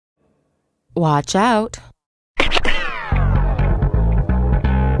Watch out.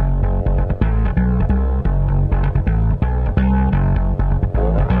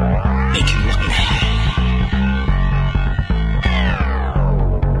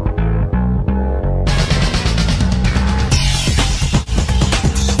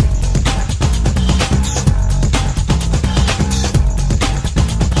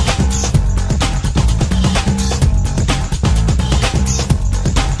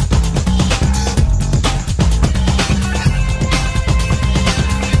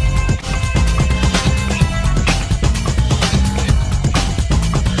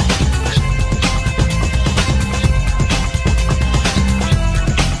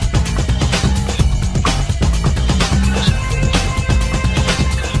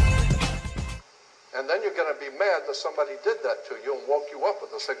 Somebody did that to you and woke you up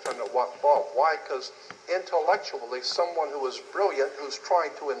with a 600-watt bulb. Why? Because intellectually, someone who is brilliant, who's trying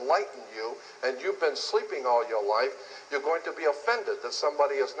to enlighten you, and you've been sleeping all your life, you're going to be offended that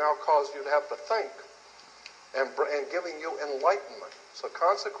somebody has now caused you to have to think and giving you enlightenment. So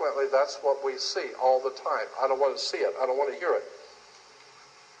consequently, that's what we see all the time. I don't want to see it. I don't want to hear it.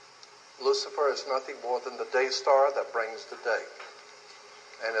 Lucifer is nothing more than the day star that brings the day.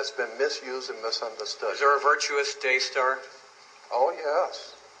 And it's been misused and misunderstood. Is there a virtuous day star? Oh,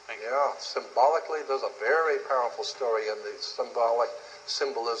 yes. Yeah. Symbolically, there's a very powerful story in the symbolic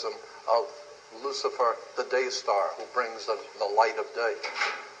symbolism of Lucifer, the day star, who brings the light of day.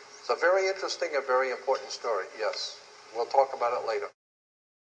 It's a very interesting and very important story, yes. We'll talk about it later.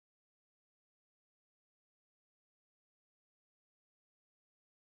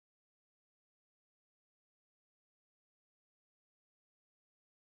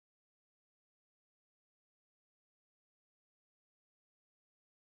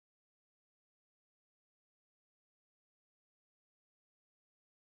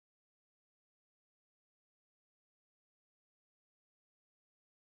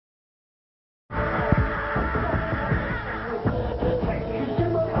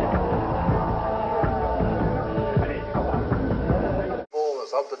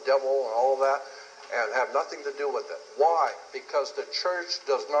 Of the devil and all that, and have nothing to do with it. Why? Because the church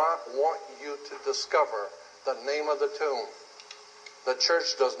does not want you to discover the name of the tomb. The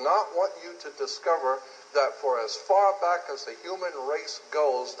church does not want you to discover that for as far back as the human race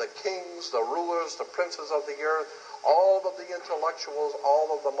goes, the kings, the rulers, the princes of the earth, all of the intellectuals,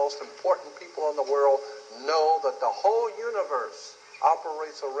 all of the most important people in the world know that the whole universe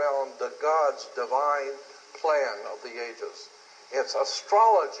operates around the God's divine plan of the ages. It's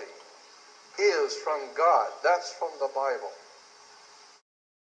astrology is from God. That's from the Bible.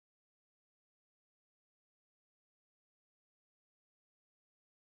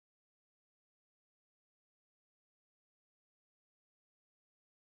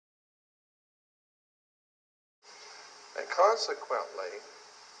 And consequently,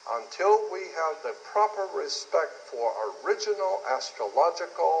 until we have the proper respect for original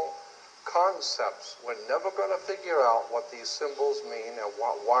astrological concepts, we're never going to figure out what these symbols mean and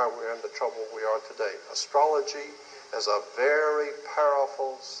why we're in the trouble we are today. Astrology is a very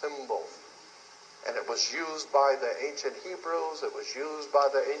powerful symbol, and it was used by the ancient Hebrews, it was used by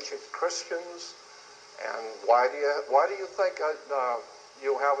the ancient Christians. And why do you think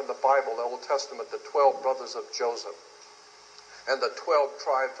you have in the Bible, the Old Testament, the 12 brothers of Joseph and the 12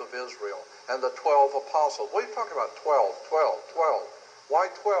 tribes of Israel and the 12 apostles? What are you talking about? 12, 12, 12. Why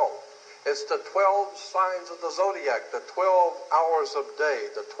 12? It's the 12 signs of the zodiac, the 12 hours of day,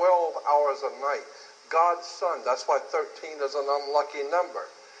 the 12 hours of night. God's Son, that's why 13 is an unlucky number.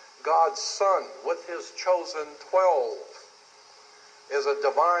 God's Son, with his chosen 12, is a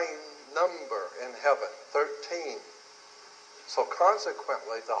divine number in heaven, 13. So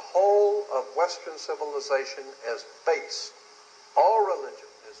consequently, the whole of Western civilization is based, all religion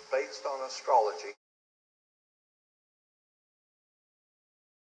is based on astrology.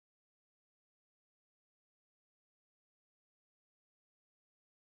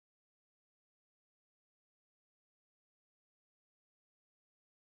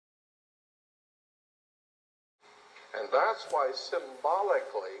 And that's why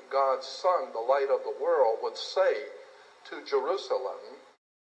symbolically God's Son, the light of the world, would say to Jerusalem,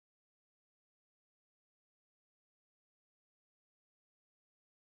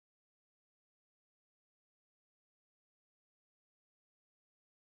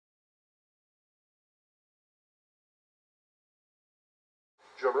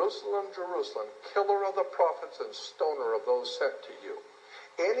 Jerusalem, Jerusalem, killer of the prophets and stoner of those sent to you.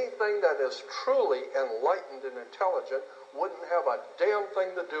 Anything that is truly enlightened and intelligent wouldn't have a damn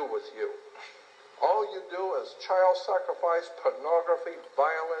thing to do with you. All you do is child sacrifice, pornography,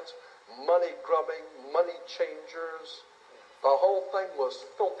 violence, money grubbing, money changers. The whole thing was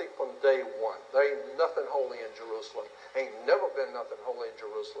filthy from day one. There ain't nothing holy in Jerusalem. Ain't never been nothing holy in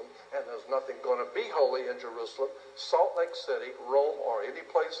Jerusalem. And there's nothing going to be holy in Jerusalem, Salt Lake City, Rome, or any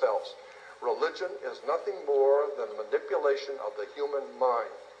place else. Religion is nothing more than manipulation of the human mind.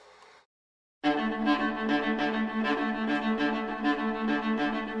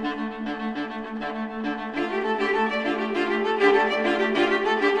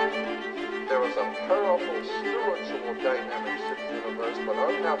 There is a powerful spiritual dynamics in the universe, but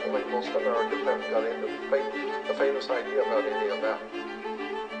unhappily most Americans haven't got into the famous idea about any of that.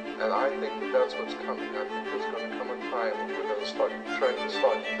 And I think that that's what's coming. I think there's going to come a time when we're going to start thinking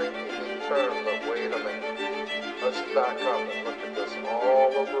in terms of, wait a minute, let's back up and look at this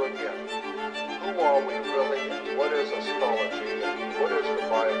all over again. Who are we really? What is astrology? What is the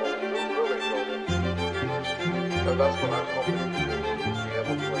Bible? Who really wrote it? And that's what I'm hoping to do, to be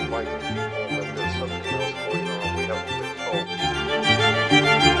able to enlighten people that there's something else going on we haven't been told.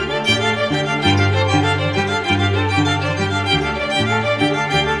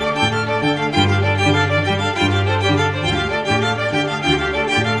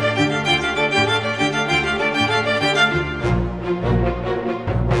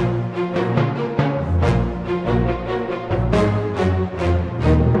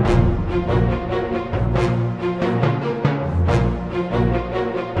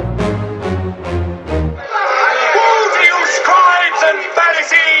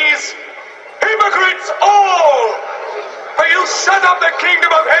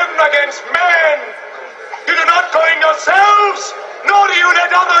 Against men. You do not go in yourselves, nor do you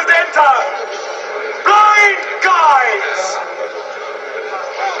let others enter. Blind guides!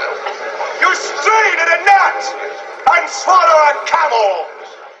 You strain at a gnat and swallow a camel.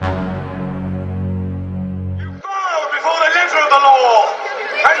 You bow before the letter of the law.